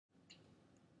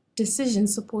Decision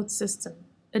Support System,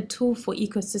 a tool for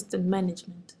ecosystem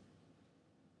management.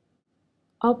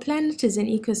 Our planet is an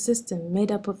ecosystem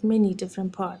made up of many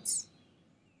different parts.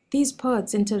 These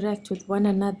parts interact with one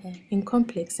another in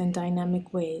complex and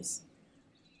dynamic ways.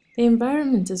 The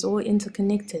environment is all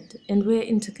interconnected, and we're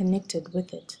interconnected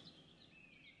with it.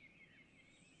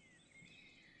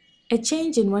 A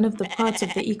change in one of the parts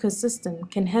of the ecosystem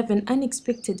can have an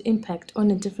unexpected impact on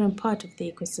a different part of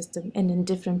the ecosystem and in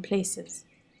different places.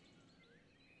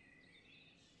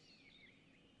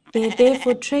 There are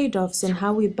therefore trade-offs in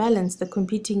how we balance the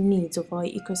competing needs of our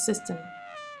ecosystem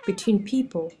between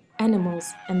people,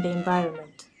 animals, and the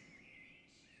environment.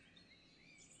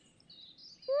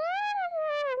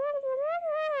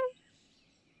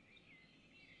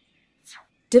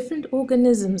 Different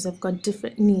organisms have got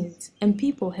different needs, and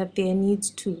people have their needs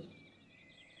too.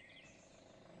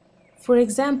 For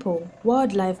example,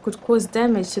 wildlife could cause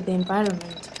damage to the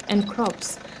environment and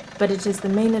crops, but it is the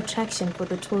main attraction for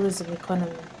the tourism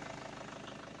economy.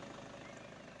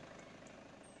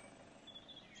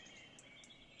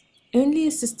 Only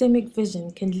a systemic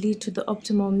vision can lead to the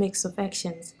optimal mix of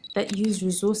actions that use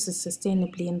resources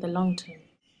sustainably in the long term.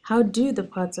 How do the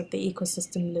parts of the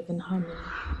ecosystem live in harmony?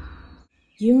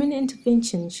 Human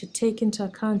intervention should take into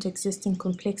account existing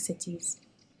complexities: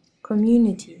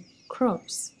 community,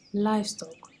 crops,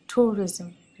 livestock,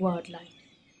 tourism, wildlife.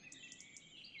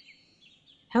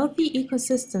 Healthy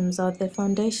ecosystems are the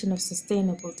foundation of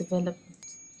sustainable development.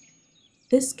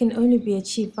 This can only be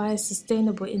achieved via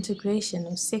sustainable integration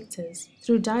of sectors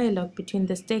through dialogue between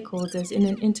the stakeholders in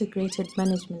an integrated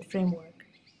management framework.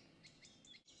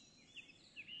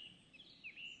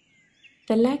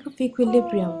 The lack of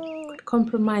equilibrium could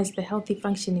compromise the healthy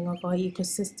functioning of our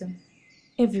ecosystem.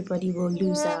 Everybody will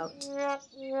lose out.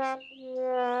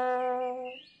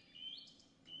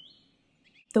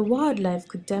 The wildlife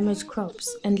could damage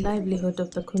crops and livelihood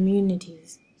of the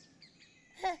communities.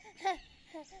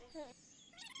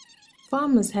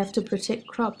 Farmers have to protect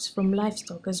crops from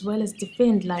livestock as well as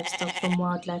defend livestock from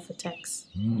wildlife attacks.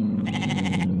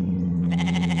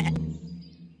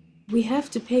 We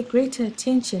have to pay greater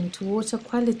attention to water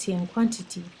quality and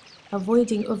quantity,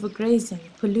 avoiding overgrazing,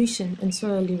 pollution, and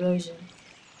soil erosion.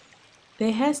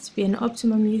 There has to be an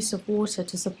optimum use of water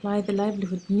to supply the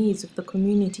livelihood needs of the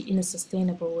community in a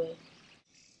sustainable way.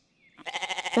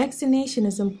 Vaccination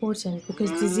is important because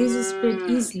diseases spread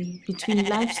easily between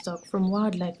livestock from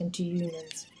wildlife into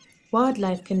humans.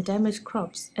 Wildlife can damage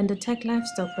crops and attack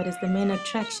livestock, but is the main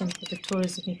attraction for the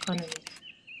tourism economy.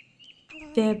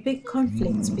 There are big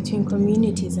conflicts between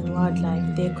communities and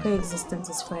wildlife. Their coexistence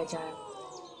is fragile.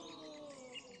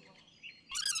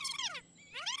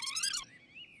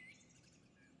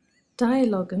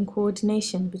 Dialogue and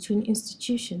coordination between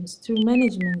institutions through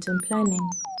management and planning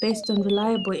based on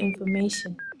reliable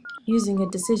information using a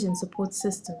decision support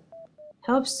system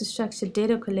helps to structure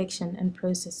data collection and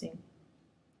processing.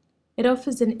 It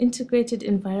offers an integrated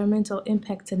environmental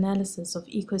impact analysis of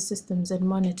ecosystems and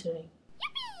monitoring.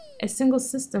 A single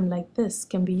system like this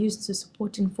can be used to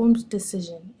support informed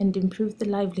decision and improve the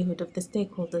livelihood of the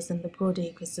stakeholders in the broader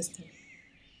ecosystem.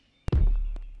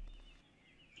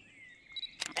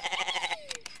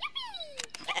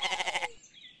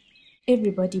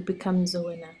 Everybody becomes a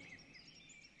winner.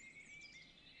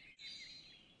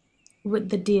 With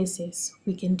the DSS,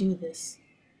 we can do this.